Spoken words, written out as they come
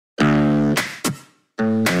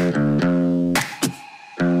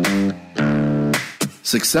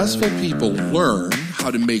Successful people learn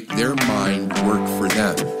how to make their mind work for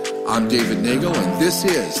them. I'm David Nagel, and this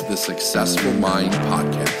is the Successful Mind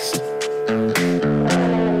Podcast.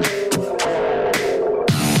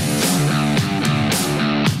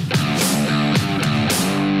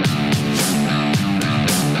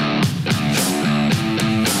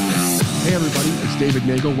 Hey everybody, it's David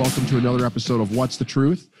Nagel. Welcome to another episode of What's the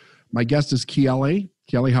Truth? My guest is Kelly.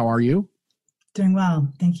 Kelly, how are you? Doing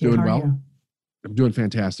well. Thank you. Doing how well? are you? I'm doing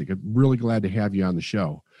fantastic. I'm really glad to have you on the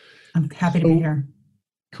show. I'm happy to be here.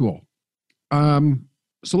 Cool. So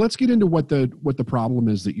let's get into what the problem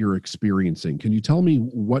is that you're experiencing. Can you tell me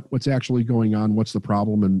what's actually going on? What's the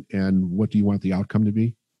problem, and what do you want the outcome to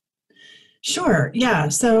be? Sure. Yeah.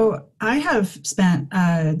 So I have spent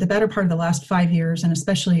the better part of the last 5 years, and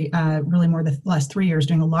especially really more the last 3 years,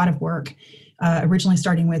 doing a lot of work, originally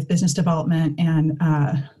starting with business development and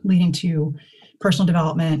leading to personal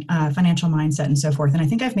development, financial mindset, and so forth. And I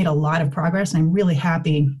think I've made a lot of progress, and I'm really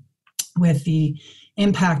happy with the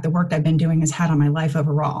impact the work I've been doing has had on my life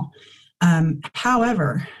overall.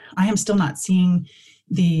 However, I am still not seeing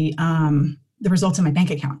the results in my bank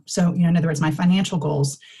account. So, in other words, my financial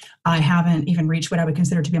goals, I haven't even reached what I would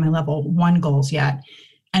consider to be my level 1 goals yet.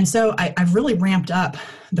 And so I've really ramped up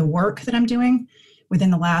the work that I'm doing within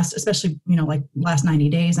the last, especially, like last 90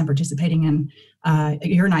 days. I'm participating in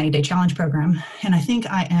your 90-day challenge program. And I think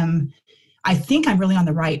I'm really on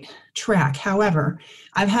the right track. However,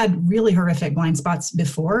 I've had really horrific blind spots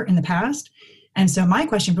before in the past. And so my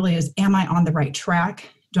question really is, am I on the right track?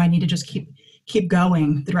 Do I need to just keep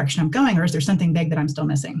going the direction I'm going, or is there something big that I'm still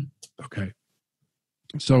missing? Okay.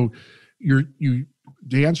 So to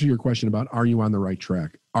answer your question about, are you on the right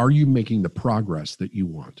track? Are you making the progress that you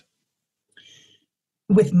want?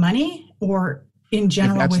 With money, or in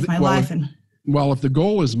general with my life? Well, if the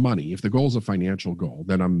goal is money, if the goal is a financial goal,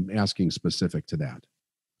 then I'm asking specific to that.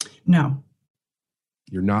 No.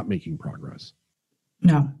 You're not making progress?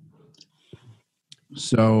 No.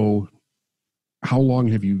 So how long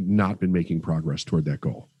have you not been making progress toward that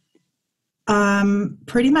goal?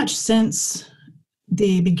 Pretty much since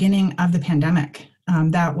the beginning of the pandemic.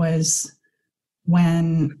 That was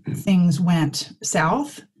when things went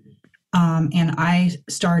south. And I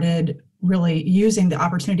started really using the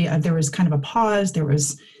opportunity of, there was kind of a pause,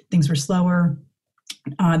 things were slower.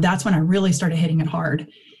 That's when I really started hitting it hard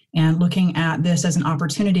and looking at this as an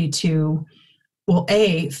opportunity to,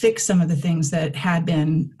 fix some of the things that had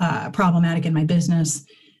been problematic in my business.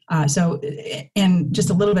 And just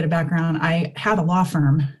a little bit of background, I have a law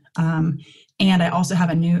firm, and I also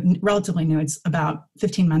have a relatively new, it's about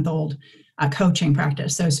 15-month-old coaching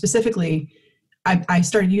practice. So specifically, I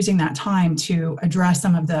started using that time to address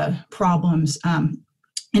some of the problems,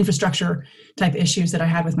 infrastructure type issues that I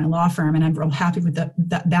had with my law firm. And I'm real happy with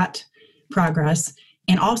that progress.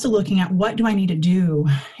 And also looking at, what do I need to do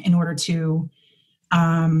in order to,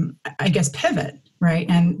 pivot, right?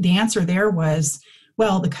 And the answer there was,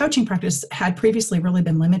 the coaching practice had previously really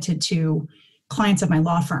been limited to clients of my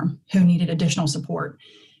law firm who needed additional support.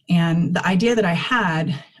 And the idea that I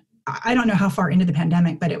had, I don't know how far into the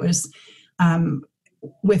pandemic, but it was,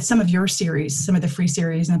 with some of your series, some of the free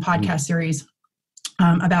series and the podcast series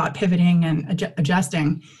about pivoting and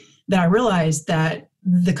adjusting, that I realized that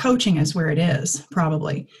the coaching is where it is,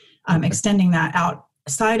 probably extending that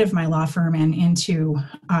outside of my law firm and into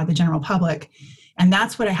the general public. And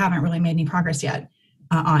that's what I haven't really made any progress yet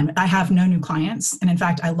on. I have no new clients. And in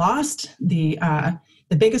fact, I lost the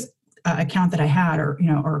biggest account that I had,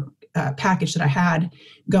 or package that I had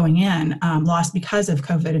going in, lost because of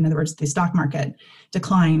COVID. In other words, the stock market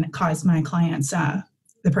decline caused my clients,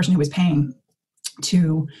 the person who was paying,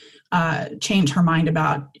 to change her mind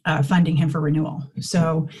about funding him for renewal.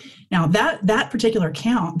 So now that particular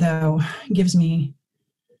account, though, gives me,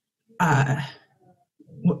 how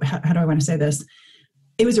do I want to say this?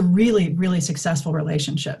 It was a really, really successful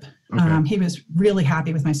relationship. Okay. He was really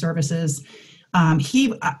happy with my services.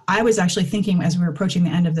 I was actually thinking, as we were approaching the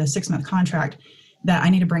end of the 6-month contract, that I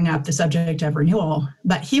need to bring up the subject of renewal,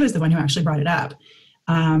 but he was the one who actually brought it up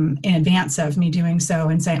in advance of me doing so,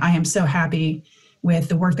 and saying, I am so happy with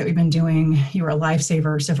the work that we've been doing. You were a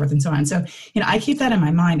lifesaver, so forth and so on. So, I keep that in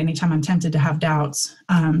my mind anytime I'm tempted to have doubts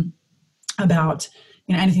about,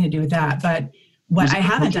 anything to do with that. But what I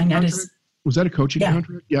haven't done yet is... Was that a coaching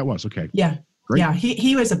contract? Yeah, it was. Okay. Yeah. Great. Yeah.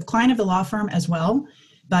 He was a client of the law firm as well,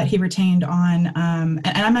 but he retained on, and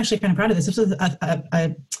I'm actually kind of proud of this. This was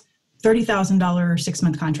a $30,000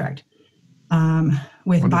 6-month contract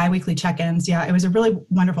with biweekly check-ins. Yeah, it was a really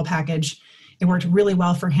wonderful package. It worked really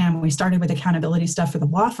well for him. We started with accountability stuff for the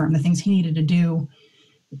law firm, the things he needed to do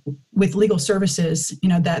with legal services,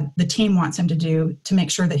 that the team wants him to do to make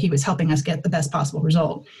sure that he was helping us get the best possible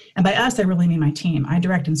result. And by us, I really mean my team. I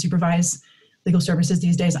direct and supervise legal services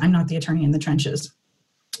these days. I'm not the attorney in the trenches.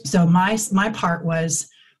 So my part was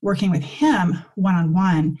working with him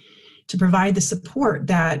one-on-one to provide the support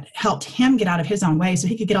that helped him get out of his own way so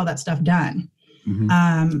he could get all that stuff done. Mm-hmm.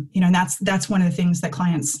 And that's one of the things that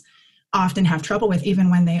clients often have trouble with, even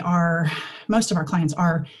when most of our clients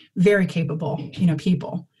are very capable,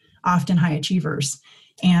 people, often high achievers.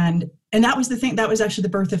 And that was the thing, that was actually the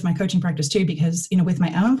birth of my coaching practice too, because, with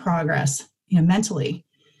my own progress, mentally,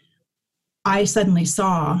 I suddenly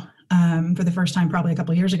saw, for the first time, probably a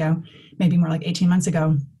couple of years ago, maybe more like 18 months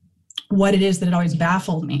ago, what it is that had always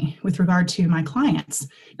baffled me with regard to my clients,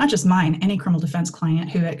 not just mine, any criminal defense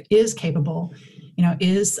client who is capable,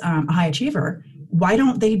 is a high achiever. Why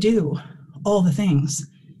don't they do all the things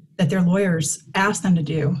that their lawyers ask them to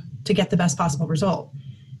do to get the best possible result?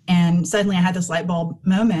 And suddenly I had this light bulb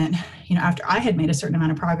moment, after I had made a certain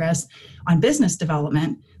amount of progress on business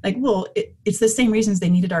development, it's the same reasons they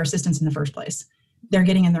needed our assistance in the first place. They're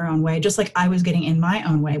getting in their own way, just like I was getting in my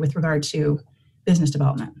own way with regard to business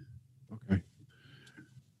development. Okay.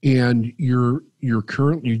 And you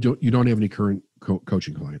don't have any current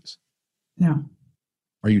coaching clients? No.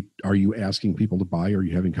 Are you asking people to buy? Are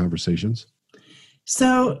you having conversations?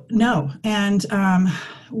 So no. And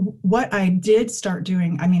what I did start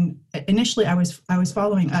doing, initially I was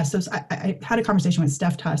following us. So I had a conversation with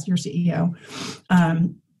Steph Tuss, your CEO,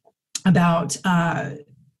 about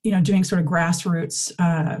doing sort of grassroots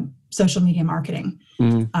social media marketing.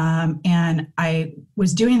 Mm-hmm. And I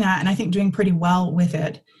was doing that, and I think doing pretty well with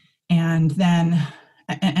it. And then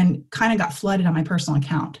and kind of got flooded on my personal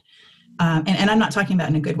account. And I'm not talking about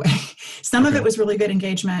in a good way. Some of it was really good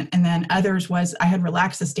engagement. And then others was I had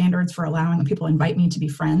relaxed the standards for allowing people to invite me to be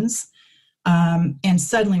friends. And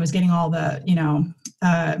suddenly was getting all the,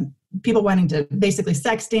 people wanting to basically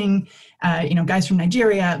sexting, guys from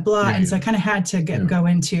Nigeria, blah. Yeah, and so I kind of had to go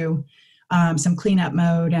into some cleanup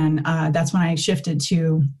mode. And that's when I shifted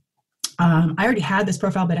to, I already had this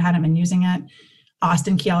profile, but I hadn't been using it.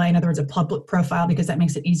 Austin Kiala, in other words, a public profile, because that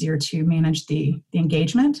makes it easier to manage the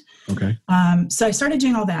engagement. Okay. So I started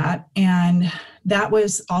doing all that, and that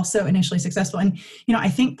was also initially successful. And, I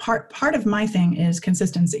think part of my thing is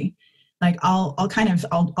consistency. Like I'll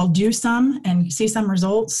do some and see some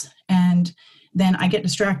results, and then I get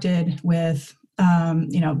distracted with,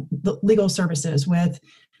 the legal services with,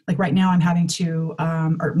 like right now I'm having to,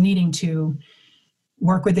 or needing to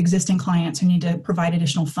work with existing clients who need to provide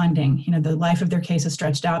additional funding. The life of their case is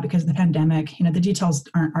stretched out because of the pandemic. The details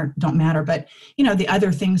don't matter, but the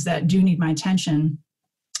other things that do need my attention.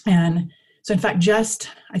 And so, in fact,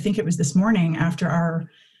 I think it was this morning after our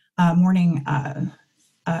morning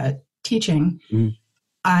teaching,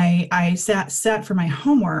 I sat for my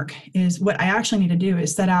homework. Is what I actually need to do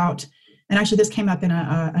is set out. And actually, this came up in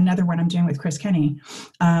another one I'm doing with Chris Kenny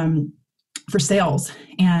for sales.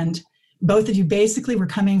 And both of you basically were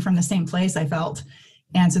coming from the same place, I felt.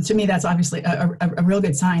 And so to me, that's obviously a real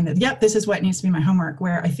good sign that, yep, this is what needs to be my homework,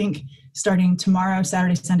 where I think starting tomorrow,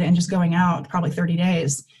 Saturday, Sunday, and just going out probably 30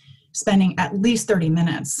 days, spending at least 30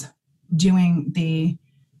 minutes doing the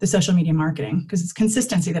social media marketing, because it's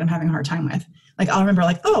consistency that I'm having a hard time with. Like I'll remember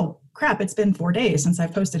oh crap, it's been 4 days since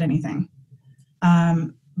I've posted anything.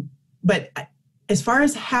 But as far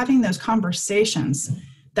as having those conversations,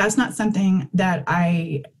 that's not something that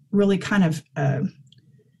I really kind of,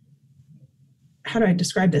 how do I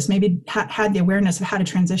describe this? Maybe had the awareness of how to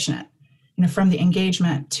transition it, from the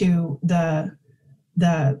engagement to the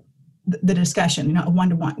discussion, a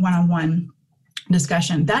one-on-one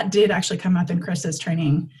discussion. That did actually come up in Chris's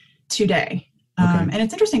training today. Okay. And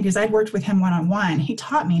it's interesting because I'd worked with him one-on-one. He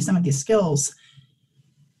taught me some of these skills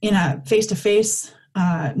in a face-to-face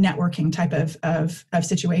networking type of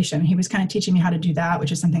situation. He was kind of teaching me how to do that,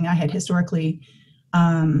 which is something I had historically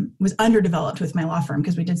was underdeveloped with my law firm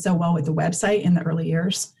because we did so well with the website in the early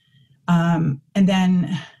years. And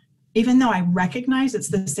then even though I recognize it's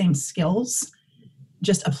the same skills,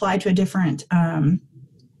 just applied to a different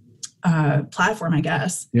platform, I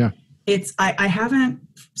guess. Yeah. I haven't,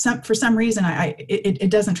 for some reason, it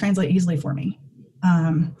doesn't translate easily for me.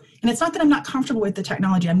 And it's not that I'm not comfortable with the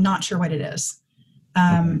technology. I'm not sure what it is.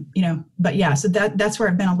 But yeah, so that's where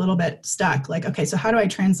I've been a little bit stuck. Like, okay, so how do I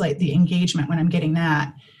translate the engagement when I'm getting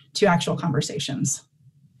that to actual conversations?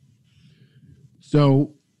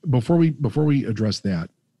 So before we address that,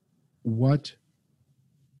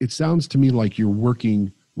 it sounds to me like you're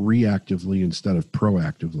working reactively instead of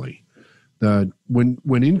proactively.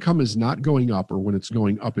 When income is not going up or when it's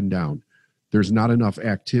going up and down, there's not enough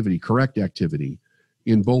activity, correct activity,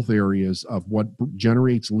 in both areas of what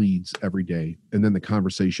generates leads every day, and then the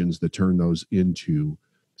conversations that turn those into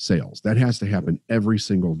sales. That has to happen every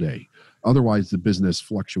single day. Otherwise, the business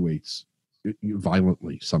fluctuates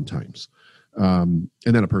violently sometimes. And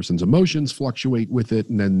then a person's emotions fluctuate with it,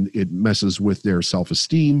 and then it messes with their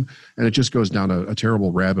self-esteem, and it just goes down a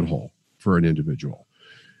terrible rabbit hole for an individual.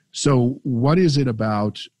 So what is it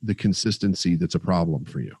about the consistency that's a problem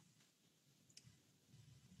for you?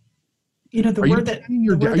 You know, the word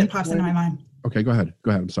that pops into my mind. Okay, go ahead.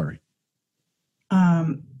 I'm sorry.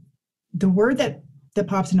 The word that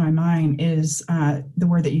pops into my mind is the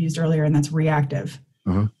word that you used earlier, and that's reactive.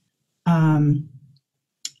 Uh-huh.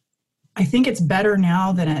 I think it's better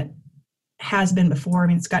now than it has been before. I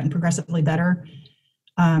mean, it's gotten progressively better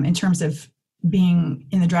in terms of being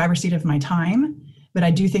in the driver's seat of my time. But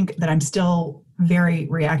I do think that I'm still very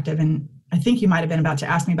reactive. And I think you might have been about to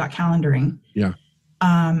ask me about calendaring. Yeah.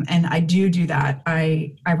 And I do that.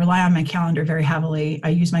 I rely on my calendar very heavily. I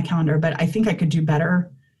use my calendar, but I think I could do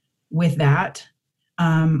better with that.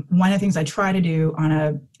 One of the things I try to do on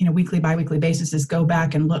a weekly, biweekly basis is go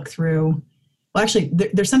back and look through. Well, actually,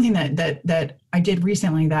 there's something that I did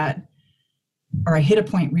recently or I hit a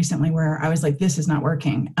point recently where I was like, this is not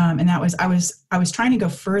working. And that was, I was trying to go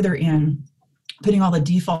further in putting all the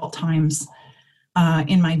default times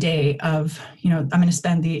in my day of, I'm going to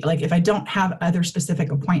spend if I don't have other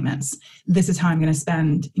specific appointments, this is how I'm going to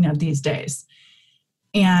spend, these days.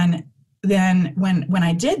 And then when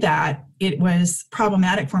I did that, it was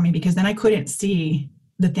problematic for me because then I couldn't see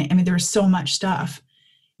the thing. I mean, there was so much stuff,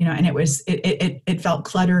 and it felt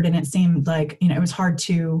cluttered, and it seemed like, it was hard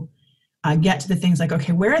to get to the things like,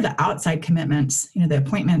 okay, where are the outside commitments, the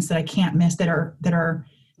appointments that I can't miss that are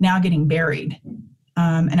now getting buried.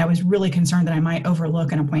 And I was really concerned that I might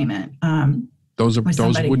overlook an appointment. Those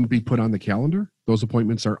wouldn't be put on the calendar? Those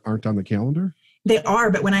appointments aren't on the calendar? They are,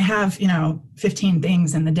 but when I have, 15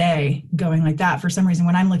 things in the day going like that, for some reason,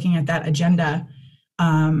 when I'm looking at that agenda,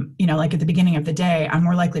 like at the beginning of the day, I'm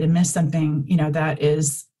more likely to miss something, that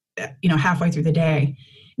is, halfway through the day.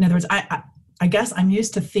 In other words, I guess I'm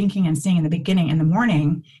used to thinking and seeing in the beginning, in the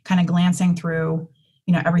morning, kind of glancing through,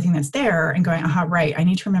 everything that's there and going, right, I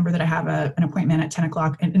need to remember that I have an appointment at 10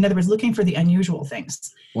 o'clock. And in other words, looking for the unusual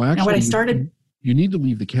things. Well, actually, now, what I started, you need to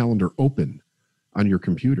leave the calendar open on your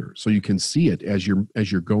computer so you can see it as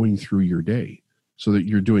you're going through your day, so that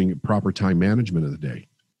you're doing proper time management of the day.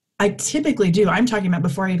 I typically do. I'm talking about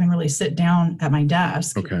before I even really sit down at my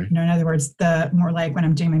desk. Okay. In other words, the more like when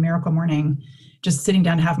I'm doing my miracle morning, just sitting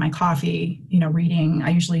down to have my coffee, reading. I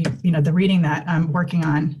usually, the reading that I'm working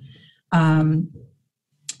on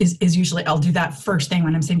is usually, I'll do that first thing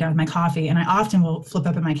when I'm sitting down with my coffee. And I often will flip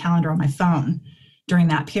up in my calendar on my phone during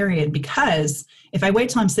that period, because if I wait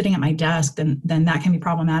till I'm sitting at my desk, then that can be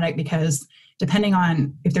problematic, because depending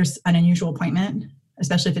on if there's an unusual appointment,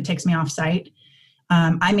 especially if it takes me off site,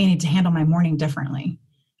 I may need to handle my morning differently.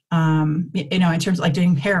 In terms of like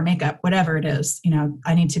doing hair or makeup, whatever it is,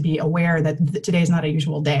 I need to be aware that today is not a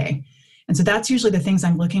usual day. And so that's usually the things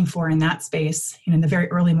I'm looking for in that space, in the very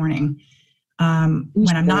early morning.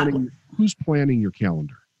 Who's planning your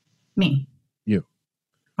calendar? Me. You.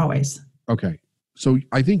 Always. Okay. So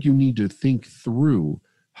I think you need to think through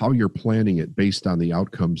how you're planning it based on the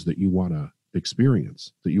outcomes that you want to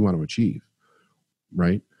experience, that you want to achieve,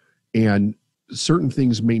 right? And certain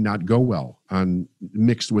things may not go well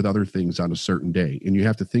mixed with other things on a certain day. And you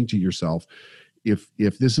have to think to yourself, if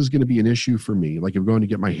this is going to be an issue for me, like if going to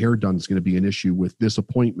get my hair done is going to be an issue with this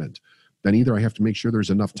appointment, then either I have to make sure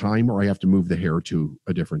there's enough time or I have to move the hair to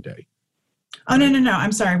a different day. Oh, no.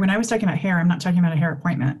 I'm sorry. When I was talking about hair, I'm not talking about a hair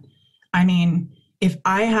appointment. I mean, if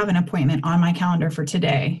I have an appointment on my calendar for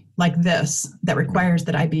today, like this, that requires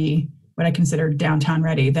that I be what I consider downtown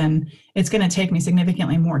ready, then it's going to take me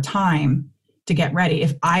significantly more time to get ready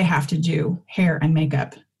if I have to do hair and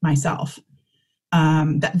makeup myself.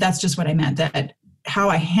 That's just what I meant, that how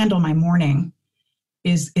I handle my morning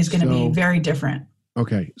is going to be very different.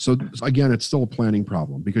 Okay. So again, it's still a planning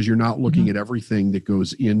problem because you're not looking at everything that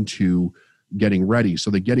goes into getting ready.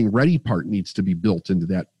 So the getting ready part needs to be built into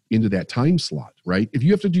that time slot, right? If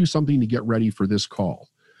you have to do something to get ready for this call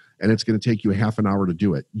and it's going to take you a half an hour to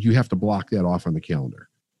do it, you have to block that off on the calendar,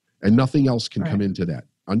 and nothing else can come into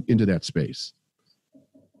that space.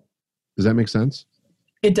 Does that make sense?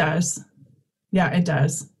 It does. Yeah, it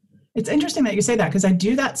does. It's interesting that you say that, because I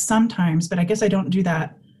do that sometimes, but I guess I don't do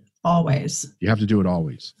that always. You have to do it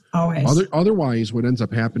always. Always. Otherwise, what ends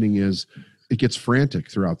up happening is it gets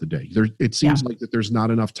frantic throughout the day. It seems like that there's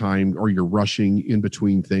not enough time, or you're rushing in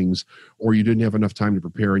between things, or you didn't have enough time to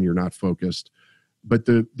prepare and you're not focused. But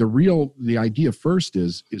the idea first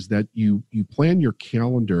is that you plan your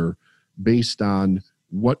calendar based on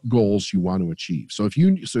what goals you want to achieve. So if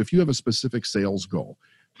you have a specific sales goal,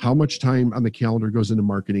 how much time on the calendar goes into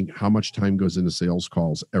marketing, how much time goes into sales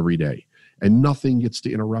calls every day, and nothing gets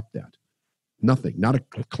to interrupt that. Nothing, not a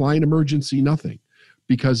client emergency, nothing.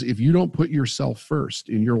 Because if you don't put yourself first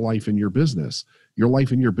in your life and your business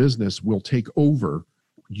will take over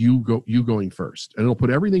you going first, and it'll put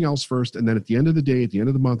everything else first. And then at the end of the day, at the end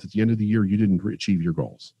of the month, at the end of the year, you didn't achieve your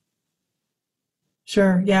goals.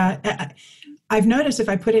 Sure. Yeah. I've noticed if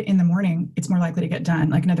I put it in the morning, it's more likely to get done.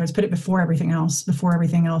 Like, in other words, put it before everything else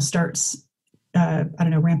starts,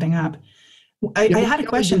 ramping up. I had a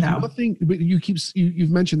question though. Nothing, but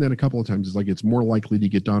you've mentioned that a couple of times. It's like, it's more likely to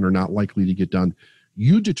get done or not likely to get done.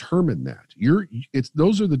 You determine that.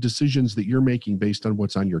 Those are the decisions that you're making based on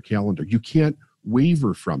what's on your calendar. You can't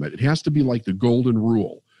waver from it. It has to be like the golden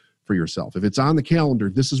rule for yourself. If it's on the calendar,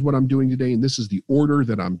 this is what I'm doing today, and this is the order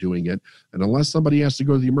that I'm doing it. And unless somebody has to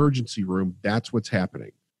go to the emergency room, that's what's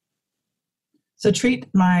happening. So treat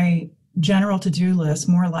my general to-do list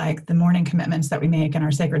more like the morning commitments that we make in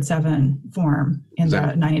our Sacred Seven form in the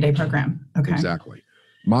 90-day program. Okay. Exactly.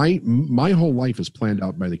 My whole life is planned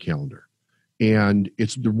out by the calendar. And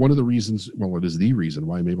it's one of the reasons, well, it is the reason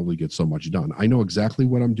why I'm able to get so much done. I know exactly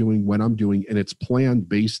what I'm doing, when I'm doing, and it's planned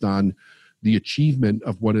based on the achievement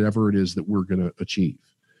of whatever it is that we're going to achieve.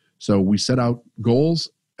 So we set out goals,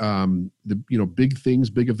 big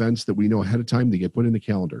things, big events that we know ahead of time, they get put in the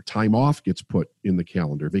calendar. Time off gets put in the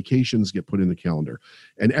calendar. Vacations get put in the calendar.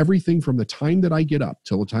 And everything from the time that I get up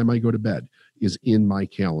till the time I go to bed is in my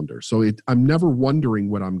calendar. So I'm never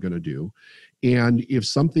wondering what I'm going to do. And if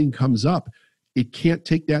something comes up, it can't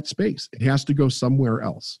take that space. It has to go somewhere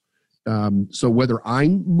else. So whether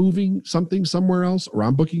I'm moving something somewhere else, or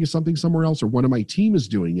I'm booking something somewhere else, or one of my team is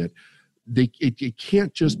doing it, it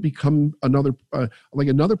can't just become another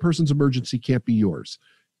person's emergency can't be yours.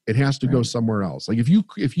 It has to go somewhere else. Like if you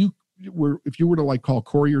were to like call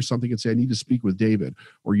Corey or something and say, I need to speak with David,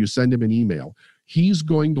 or you send him an email, he's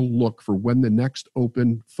going to look for when the next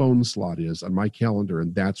open phone slot is on my calendar,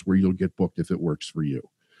 and that's where you'll get booked if it works for you.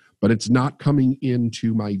 But it's not coming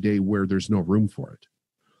into my day where there's no room for it,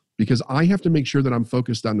 because I have to make sure that I'm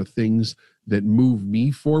focused on the things that move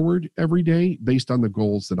me forward every day based on the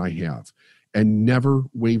goals that I have, and never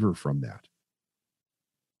waver from that.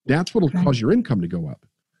 That's what will cause your income to go up,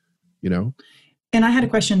 And I had a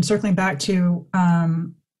question circling back to,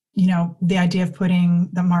 the idea of putting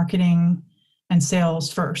the marketing and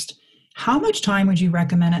sales first. How much time would you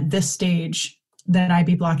recommend at this stage that I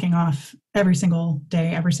be blocking off every single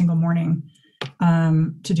day, every single morning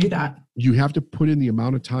to do that? You have to put in the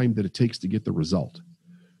amount of time that it takes to get the result.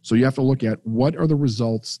 So you have to look at what are the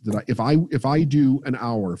results that if I do an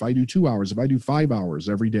hour, if I do 2 hours, if I do 5 hours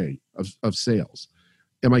every day of sales,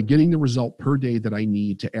 am I getting the result per day that I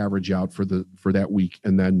need to average out for that week,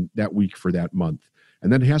 and then that week for that month?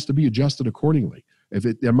 And then it has to be adjusted accordingly. If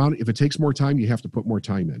it takes more time, you have to put more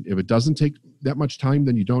time in. If it doesn't take that much time,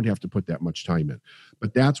 then you don't have to put that much time in.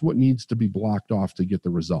 But that's what needs to be blocked off to get the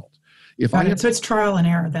result. So it's trial and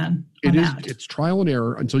error then. It's trial and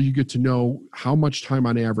error until you get to know how much time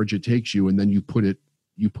on average it takes you, and then you put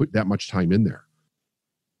that much time in there.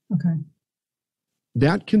 Okay.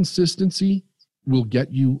 That consistency will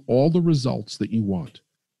get you all the results that you want,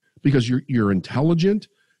 because you're intelligent,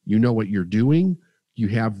 you know what you're doing. You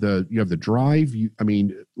have the drive.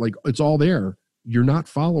 It's all there. You're not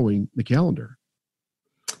following the calendar.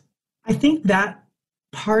 I think that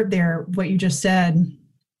part there, what you just said,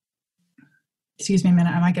 excuse me a minute,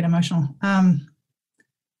 I might get emotional.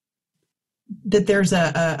 That there's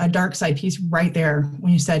a dark side piece right there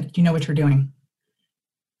when you said, you know what you're doing.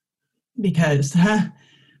 Because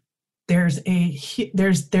there's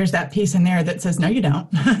that piece in there that says, no, you don't.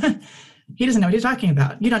 He doesn't know what he's talking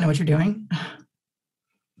about. You don't know what you're doing.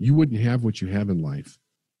 You wouldn't have what you have in life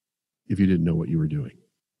if you didn't know what you were doing.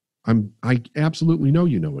 I absolutely know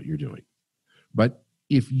you know what you're doing. But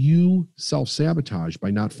if you self-sabotage by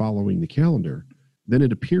not following the calendar, then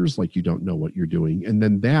it appears like you don't know what you're doing. And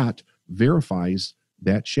then that verifies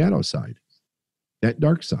that shadow side, that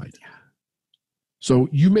dark side. Yeah. So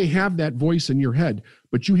you may have that voice in your head,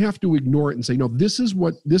 but you have to ignore it and say, no, this is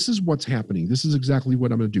what's happening. This is exactly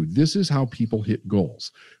what I'm going to do. This is how people hit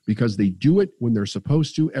goals, because they do it when they're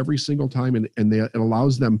supposed to every single time. And it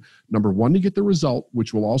allows them, number one, to get the result,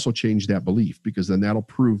 which will also change that belief, because then that'll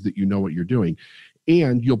prove that you know what you're doing.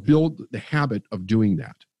 And you'll build the habit of doing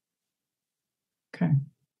that. Okay.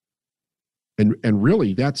 And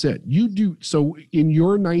really, that's it. You do. So in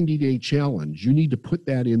your 90-day challenge, you need to put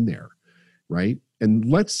that in there, right? And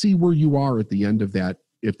let's see where you are at the end of that.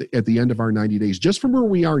 At the end of our 90 days, just from where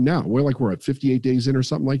we are now, we're at 58 days in or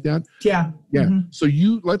something like that. Yeah. Yeah. Mm-hmm. So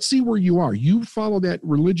let's see where you are. You follow that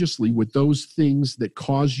religiously with those things that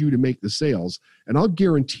cause you to make the sales. And I'll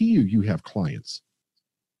guarantee you have clients.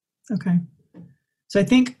 Okay. So I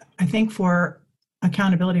think for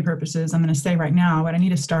accountability purposes, I'm going to say right now, what I need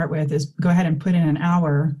to start with is go ahead and put in an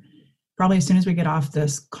hour, probably as soon as we get off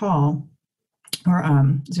this call or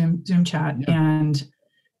Zoom chat, and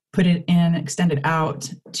put it in, extend it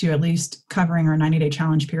out to at least covering our 90-day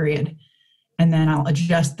challenge period. And then I'll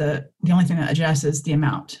adjust the only thing that adjusts is the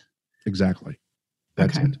amount. Exactly.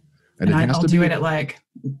 That's okay. it. And I'll do it at like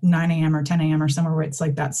 9 a.m. or 10 a.m. or somewhere where it's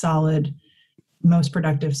like that solid, most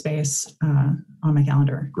productive space on my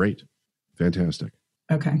calendar. Great. Fantastic.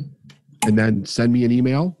 Okay. And then send me an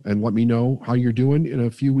email and let me know how you're doing in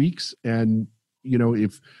a few weeks. And,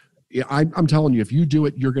 I'm telling you, if you do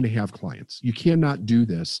it, you're going to have clients. You cannot do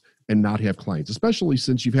this and not have clients, especially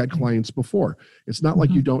since you've had clients before. It's not like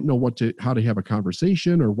you don't know how to have a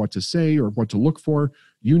conversation or what to say or what to look for.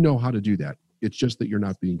 You know how to do that. It's just that you're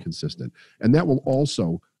not being consistent. And that will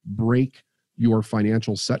also break your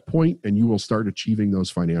financial set point, and you will start achieving those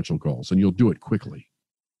financial goals, and you'll do it quickly.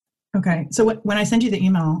 Okay. So when I send you the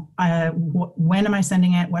email, when am I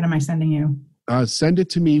sending it? What am I sending you? Send it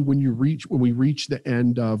to me when we reach the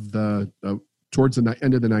end of towards the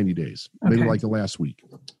end of the 90 days, maybe like the last week.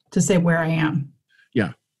 To say where I am.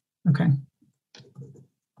 Yeah. Okay.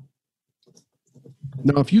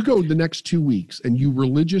 Now, if you go the next 2 weeks and you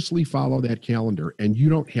religiously follow that calendar and you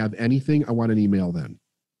don't have anything, I want an email then.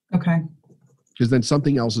 Okay. Because then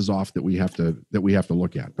something else is off that we have to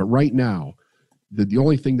look at. But right now, the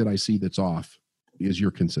only thing that I see that's off is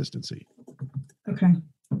your consistency. Okay.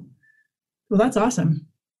 Well, that's awesome.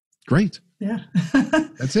 Great. Yeah.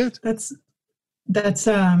 That's it. That's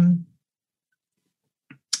how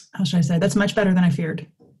should I say? That's much better than I feared.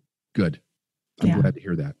 Good. I'm glad to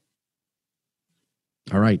hear that.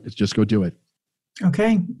 All right. Let's just go do it.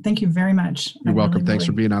 Okay. Thank you very much. You're welcome. Thanks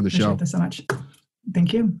for being on the show. Appreciate this so much.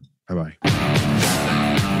 Thank you. Bye-bye.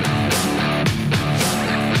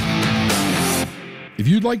 If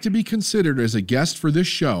you'd like to be considered as a guest for this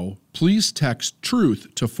show, please text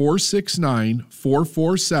TRUTH to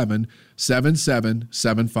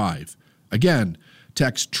 469-447-7775. Again,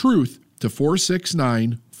 text TRUTH to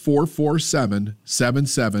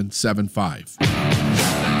 469-447-7775.